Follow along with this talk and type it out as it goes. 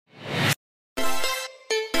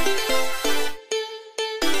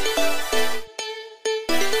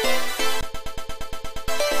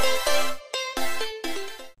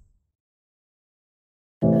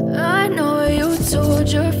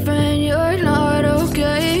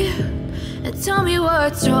Tell me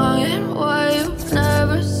what's wrong and why you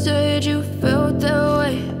never said you felt that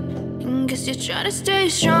way. And guess you're trying to stay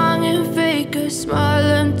strong and fake a smile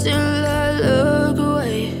until I look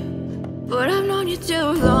away. But I've known you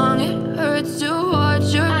too long, it hurts to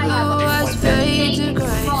watch your blue eyes fade to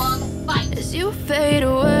gray as you fade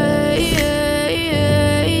away.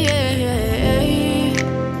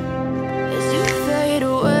 As you fade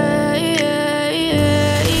away.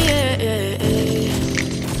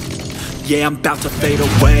 Yeah, I'm about to fade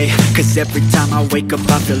away, cause every time I wake up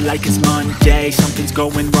I feel like it's Monday. Something's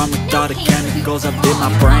going wrong with all the chemicals up in my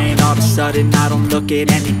brain. All of a sudden I don't look at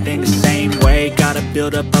anything the same way. Gotta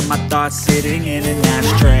build up of my thoughts sitting in an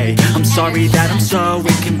ashtray. I'm sorry that I'm so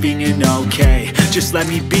inconvenient, okay. Just let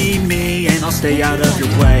me be me and I'll stay out of your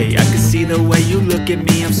way. I can see the way you look at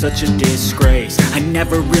me, I'm such a disgrace. I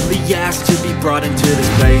never really asked to be brought into this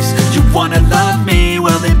place. You wanna love me?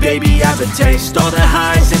 Well then baby I have a taste. All the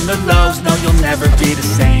highs and the lows, no you'll never be the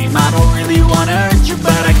same. I don't really wanna hurt you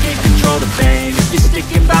but I can't control the pain. If you're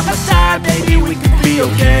sticking by my side, maybe we could be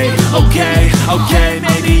okay. Okay,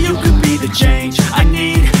 maybe you could be the change I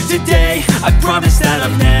need today. I promise that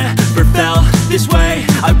I've never felt this way.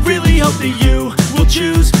 I really hope that you will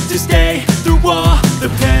choose to stay through all the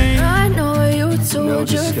pain. I know you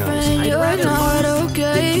told your friend you're not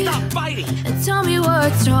okay. And tell me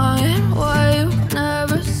what's wrong and why you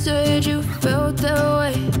never said you felt that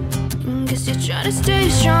way. And guess you're trying to stay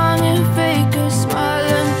strong and fake a smile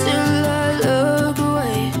until I look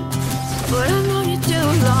away. But I've known you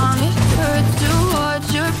too long, it hurts to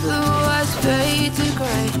watch your blue eyes fade to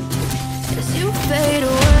gray as you fade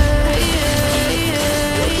away.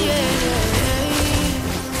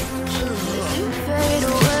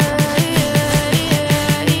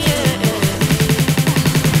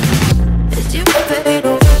 As you fade away. As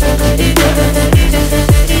you fade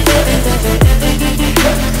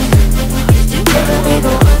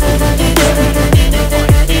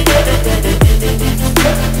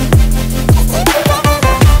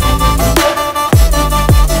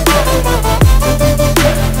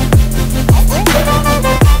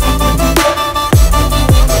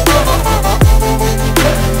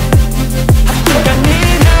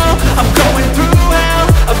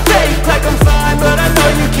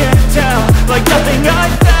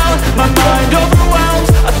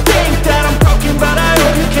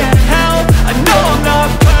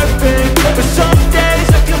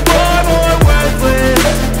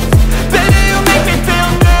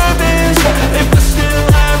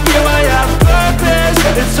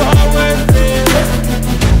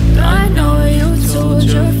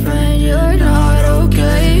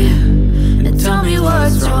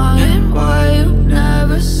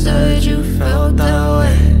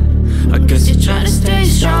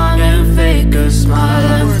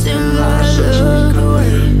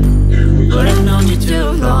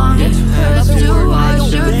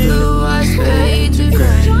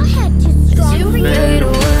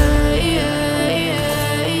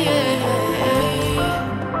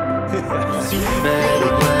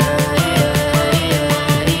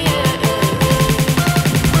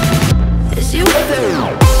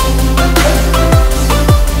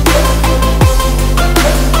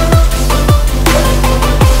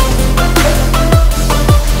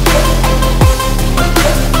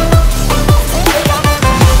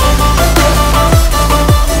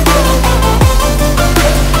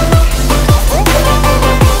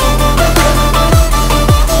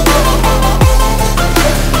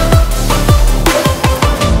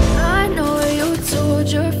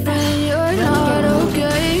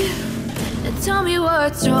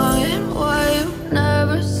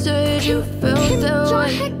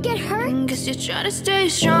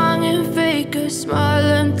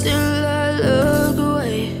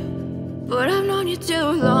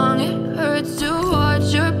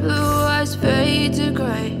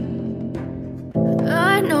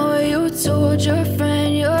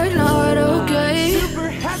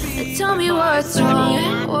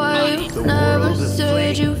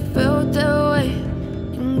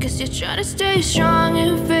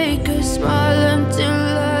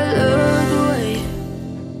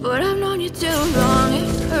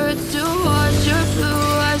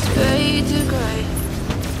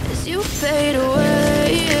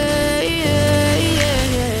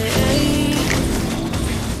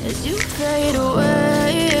away.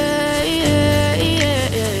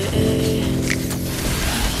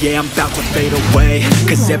 Yeah, I'm about to fade away,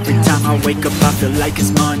 cause every time I wake up I feel like it's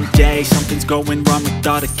Monday. Something's going wrong with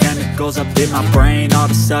all the chemicals up in my brain. All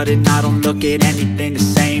of a sudden I don't look at anything the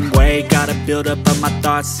same way. Gotta build up of my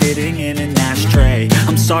thoughts sitting in an ashtray.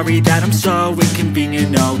 I'm sorry that I'm so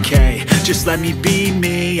inconvenient, okay. Just let me be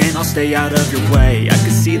me and I'll stay out of your way. I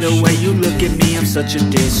can see the way you look at me, I'm such a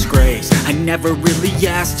disgrace. I never really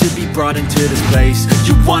asked to be brought into this place.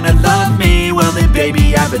 You wanna love me? Well then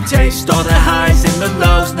baby have a taste. All the highs and the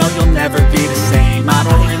lows, no you'll never be the same. I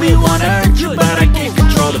don't really wanna hurt you but I can't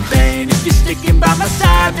control the pain. If you're sticking by my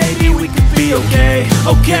side, maybe we could be okay.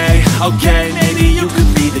 Okay, maybe you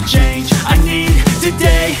could be the change I need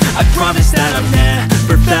today. I promise that I've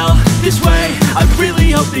never felt this way. I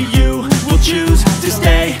really hope that you will choose to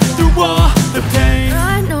stay through all the pain.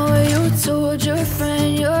 I know you told your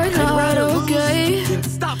friend you're not okay.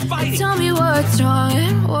 Stop fighting. Tell me what's wrong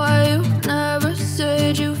and why you never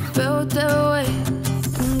said you felt that way.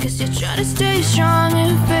 Guess you're trying to stay strong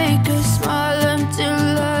and fake a smile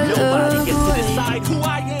until I Nobody look gets to away. decide who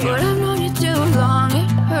I am. But I've known you too long, it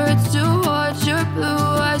hurts to watch your blue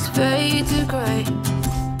eyes fade to gray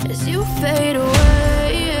as you fade away.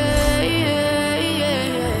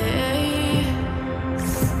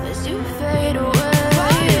 As you fade away.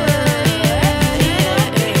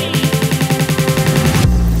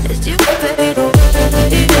 As you fade away.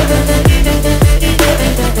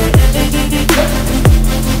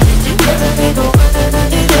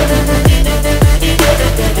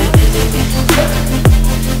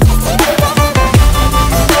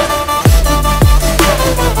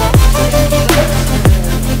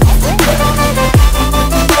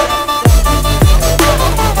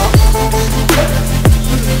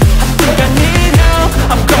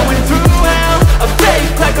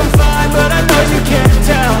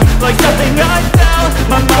 Like nothing I found,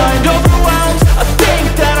 my mind overwhelms. I think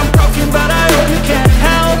that I'm broken, but I hope you can't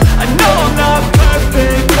help. I know I'm not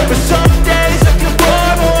perfect, but some days I feel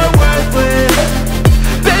far more worthless.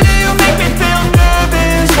 Baby, you make me feel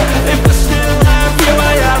nervous. If I still have you,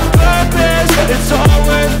 I have purpose. It's all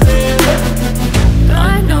worth it.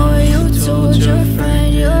 I know you told your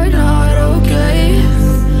friend you're not okay.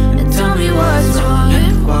 And tell me what's wrong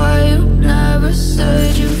and why you never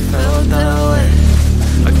said you felt that way.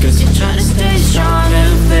 You're trying to stay strong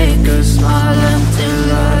and fake a smile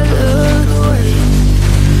until I look away.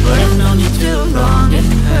 But I've known you too long, it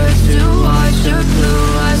hurts to watch your blue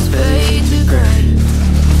eyes fade to gray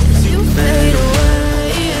as you fade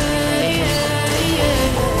away.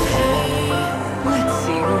 Let's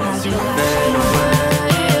see who has You your fade away.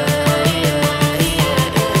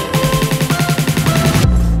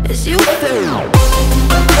 As you fade away.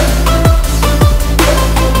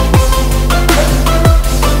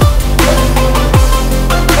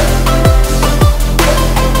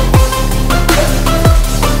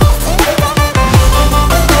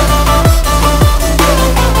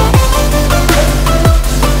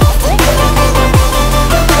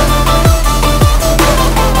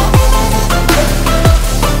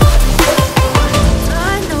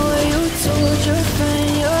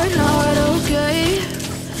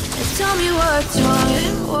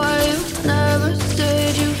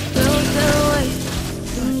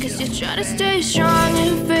 Try to stay strong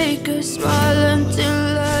and fake a smile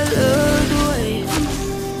until I look away.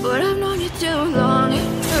 But I've known you too long,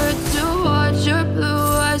 it hurts to watch your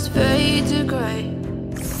blue eyes fade to gray.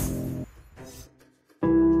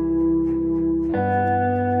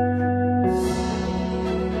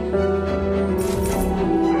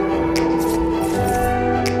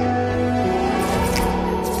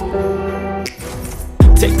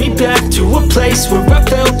 Take me back to a place where I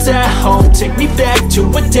felt at home. Take me back to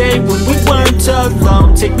a day when we weren't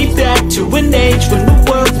alone. Take me back to an age when the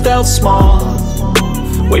world felt small.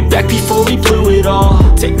 Way back before we blew it all.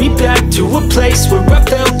 Take me back to a place where I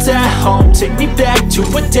felt at home. Take me back to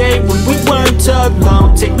a day when we weren't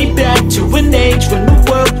alone. Take me back to an age when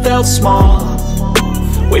the world felt small.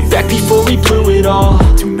 Way back before we blew it all.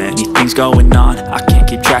 Too many things going on, I can't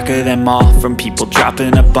keep track of them all. From people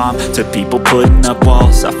dropping a bomb to people putting up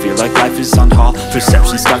walls. I feel like life is on hold,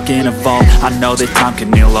 perception stuck in a vault. I know that time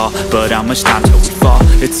can heal all, but how much time till we fall?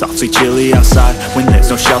 It's awfully chilly outside, when there's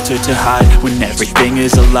no shelter to hide. When everything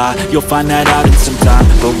is a lie, you'll find that out in some time.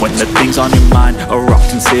 But when the things on your mind are all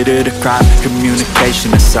considered a crime,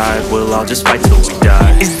 communication aside, we'll all just fight till we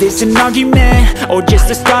die. Is this an argument, or just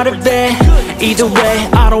the start of it? Either way,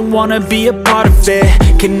 I don't wanna be a part of it.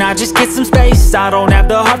 Can I just get some space? I don't have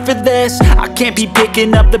the heart for this. I can't be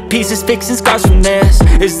picking up the pieces, fixing scars from this.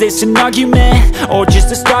 Is this an argument, or just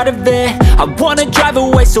the start of it? I wanna drive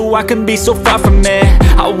away so I can be so far from it.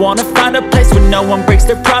 I wanna find a place where no one breaks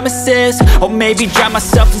their promises. Or maybe drown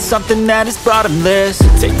myself in something that is bottomless.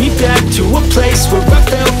 Take me back to a place where I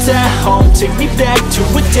felt at home. Take me back to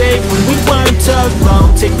a day when we weren't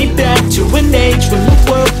alone. Take me back to an age when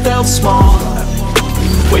the world felt small.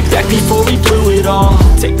 Way back before we blew it all.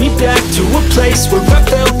 Take me back to a place where I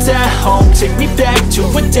felt at home. me back to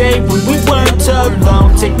a day when we weren't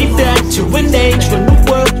alone. Take me back to an age when the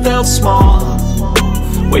world felt small.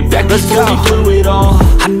 Way back before we blew it all.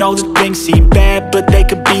 I know that things seem bad, but they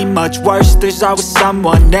could be much worse. There's always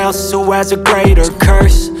someone else who has a greater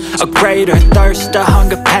curse, a greater thirst, a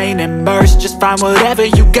hunger, pain, and mercy. Just find whatever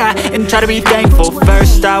you got and try to be thankful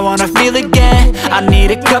first. I wanna feel again, I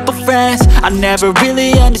need a couple friends. I never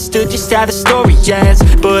really understood just how the story ends,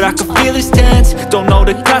 but I can feel it's tense, don't know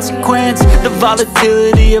the consequence. The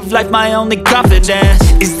volatility of life, my only confidence.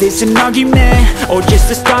 Is this an argument, or just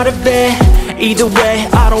the start of it? Either way,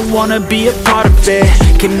 I don't wanna be a part of it.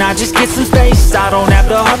 Can I just get some space? I don't have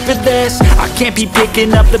the heart for this. I can't be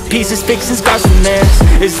picking up the pieces, fixing scars from this.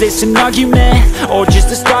 Is this an argument, or just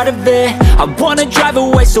the start of it? I wanna drive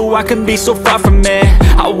away so I can be so far from it.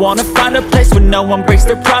 I wanna find a place where no one breaks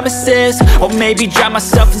their promises, or maybe drown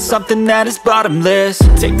myself in something that is bottomless.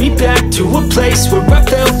 Take me back to a place where I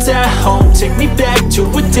felt at home. Take me back to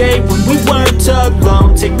a day when we weren't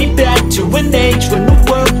alone. Take me back to an age when the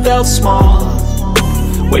world felt small.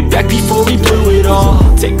 Way back before we blew it all.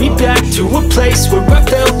 Take me back to a place where I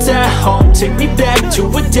felt at home. Take me back to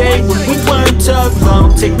a day when we weren't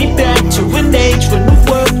alone. Take me back to an age when the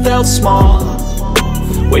world felt small.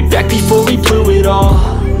 Way back before we blew it all.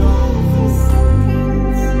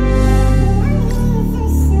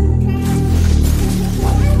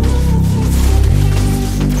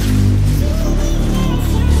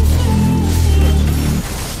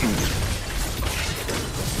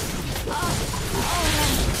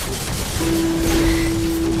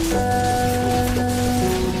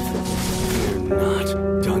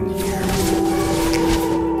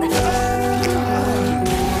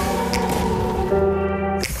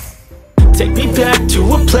 Take me back to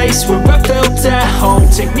a place where I felt at home.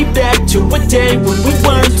 Take me back to a day when we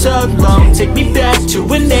weren't alone. Take me back to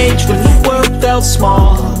an age when the world felt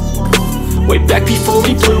small. Way back before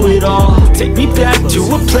we blew it all. Take me back to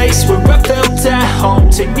a place where I felt at home.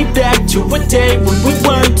 Take me back to a day when we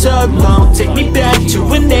weren't alone. Take me back to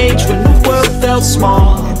an age when the world felt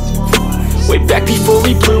small. Way back before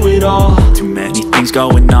we blew it all. Too many things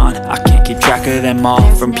going on, I can't keep track of them all.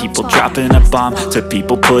 From people dropping a bomb to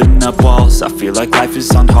people putting up walls. I feel like life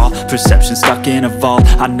is on hold, perception stuck in a vault.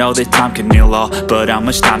 I know that time can heal all, but how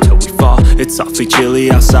much time till we fall? It's awfully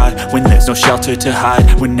chilly outside when there's no shelter to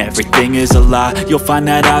hide. When everything is a lie, you'll find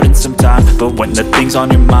that out in some time. But when the things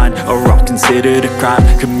on your mind are all considered a crime,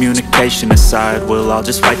 communication aside, we'll all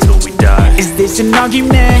just fight till we die. Is this an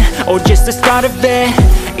argument, or just the start of it?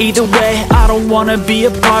 Either way, I don't wanna be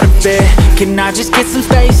a part of it. Can I just get some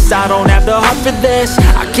space? I don't have the heart for this.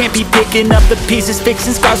 I can't be picking up the pieces,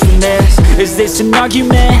 fixing scars from this. Is this an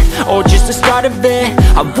argument, or just the start of it?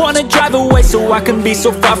 I wanna drive away so I can be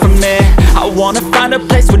so far from it. I wanna find a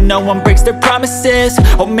place where no one breaks their promises,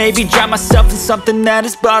 or maybe drown myself in something that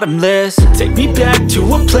is bottomless. Take me back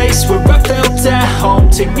to a place where I felt at home.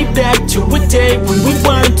 Take me back to a day when we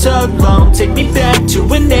weren't alone. Take me back to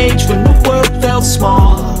an age when the world felt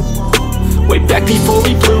small. Way back before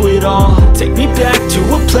we blew it all. Take me back to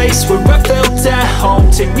a place where I felt at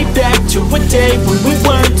home. Take me back to a day when we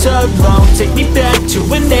weren't alone. Take me back to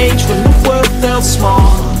an age when the world felt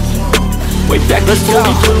small. Way back before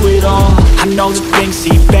we blew it all. I know that things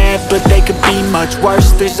seem bad, but they could be much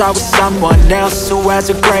worse. There's always someone else who has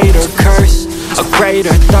a greater curse, a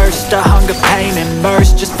greater thirst, a hunger, pain, and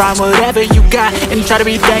mercy. Just find whatever you got and try to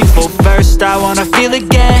be thankful first. I wanna feel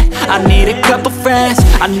again, I need a couple friends.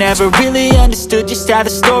 I never really understood just how the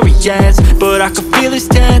story ends, but I can feel it's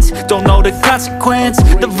tense, don't know the consequence.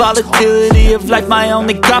 The volatility of life, my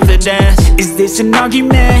only confidence. Is this an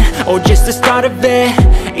argument, or just the start of it?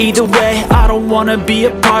 Either way, I don't wanna be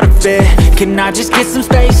a part of it. Can I just get some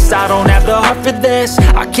space? I don't have the heart for this.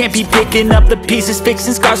 I can't be picking up the pieces,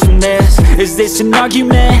 fixing scars from this. Is this an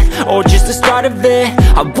argument, or just the start of it?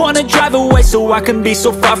 I wanna drive away so I can be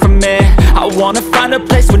so far from it. I wanna find a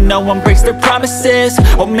place where no one breaks their promises,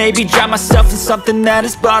 or maybe drown myself in something that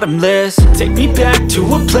is bottomless. Take me back to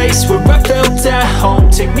a place where I felt at home.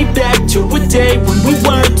 Take me back to a day when we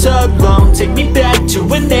weren't alone. Take me back to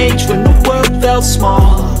an age when the world felt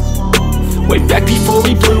small. Way back before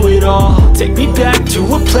we blew it all. Take me back to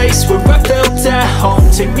a place where I felt at home.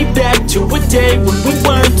 Take me back to a day when we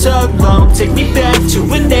weren't alone. Take me back to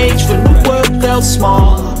an age when the world felt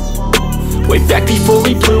small. Way back before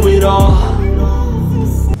we blew it all.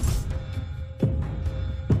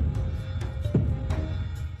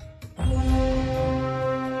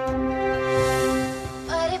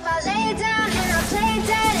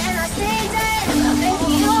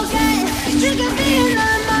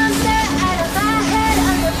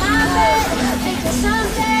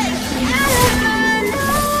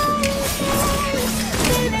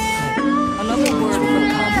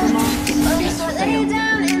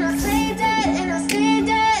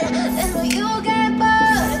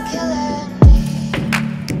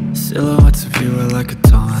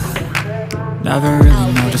 Never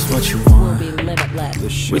really know just what you want.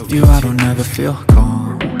 With you I don't ever feel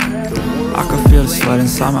calm. I can feel the sweat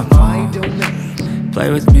inside my palm. Play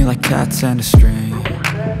with me like cats and a string.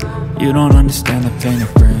 You don't understand the pain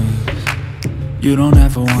it brings. You don't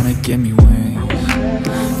ever wanna give me wings.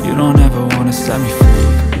 You don't ever wanna set me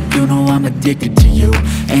free. You know I'm addicted to you,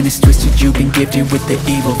 and it's twisted, you've been gifted with the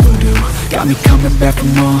evil voodoo. Got me coming back for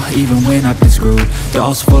more, even when I've been screwed.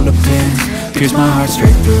 Dolls full of pins, pierce my heart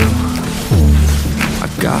straight through. I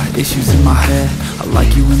got issues in my head, I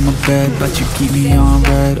like you in my bed, but you keep me on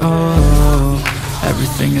red. Oh,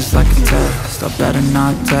 everything is like a test, I better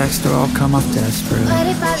not text or I'll come off desperate. But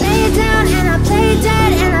if I lay down and I play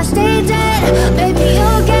dead and I stay dead, baby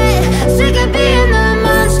you'll get sick of being the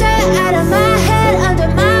monster out of my head, under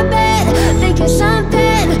my bed, thinking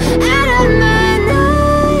something out of my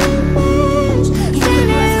nightmares. See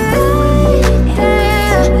me right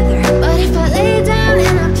there. But if I lay down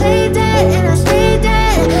and I play dead and I stay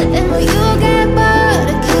dead, then will you get bored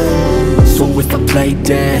of killing? So if I play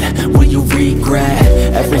dead, will you regret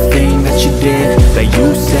everything that you did, that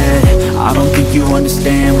you said? I don't think you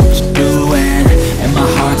understand what you're doing, and my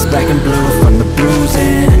heart's black and blue from the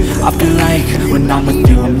bruising. I feel like when I'm with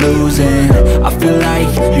you I'm losing. I feel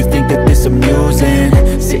like you think that this amusing,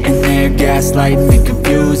 sitting there gaslighting and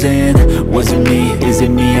confusing. Was it me? Is it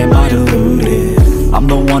me? Am I deluded? I'm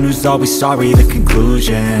the one who's always sorry, the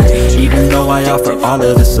conclusion. Even though I offer all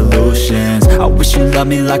of the solutions, I wish you loved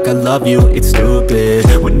me like I love you, it's stupid.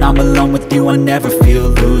 When I'm alone with you I never feel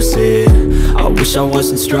lucid. I wish I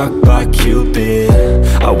wasn't struck by Cupid.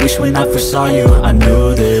 I wish when I first saw you I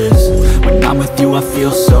knew this. When I'm with you I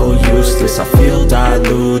feel so useless, I feel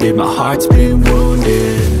diluted, my heart's been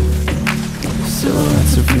wounded.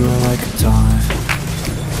 Silhouettes of you are like a taunt.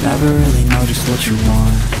 Never really know just what you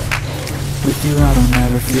want. With you I don't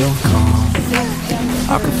ever feel calm.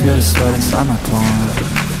 I can feel the sweat inside my palm.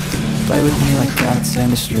 Play with me like cats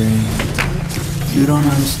and a string. You don't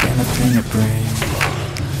understand the pain it brings.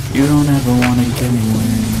 You don't ever wanna give me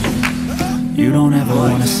wings. You don't ever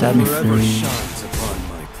wanna set me free.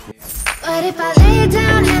 But if I lay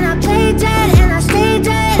down and I play dead and I stay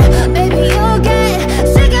dead, baby you'll get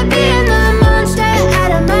sick of being the monster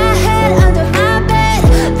out of my head, under my bed,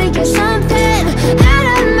 thinking something out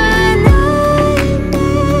of my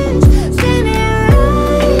nightmares. See me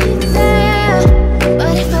right there.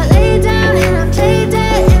 But if I lay down and I play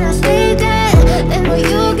dead and I stay dead, then will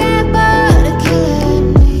you get bored of killing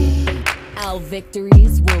me? Our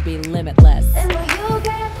victories will be limitless. Then will you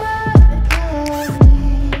get bored of killing me?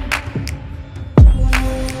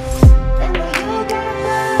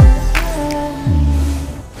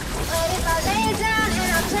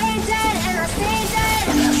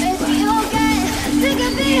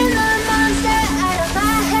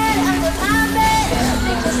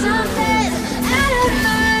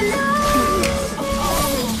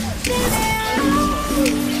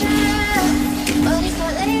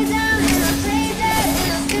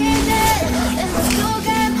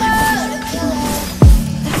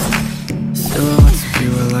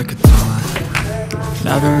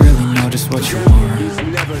 Never really know just what you want.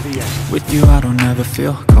 With you I don't ever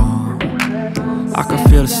feel calm. I can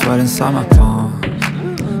feel the sweat inside my palm.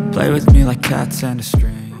 Play with me like cats and a string.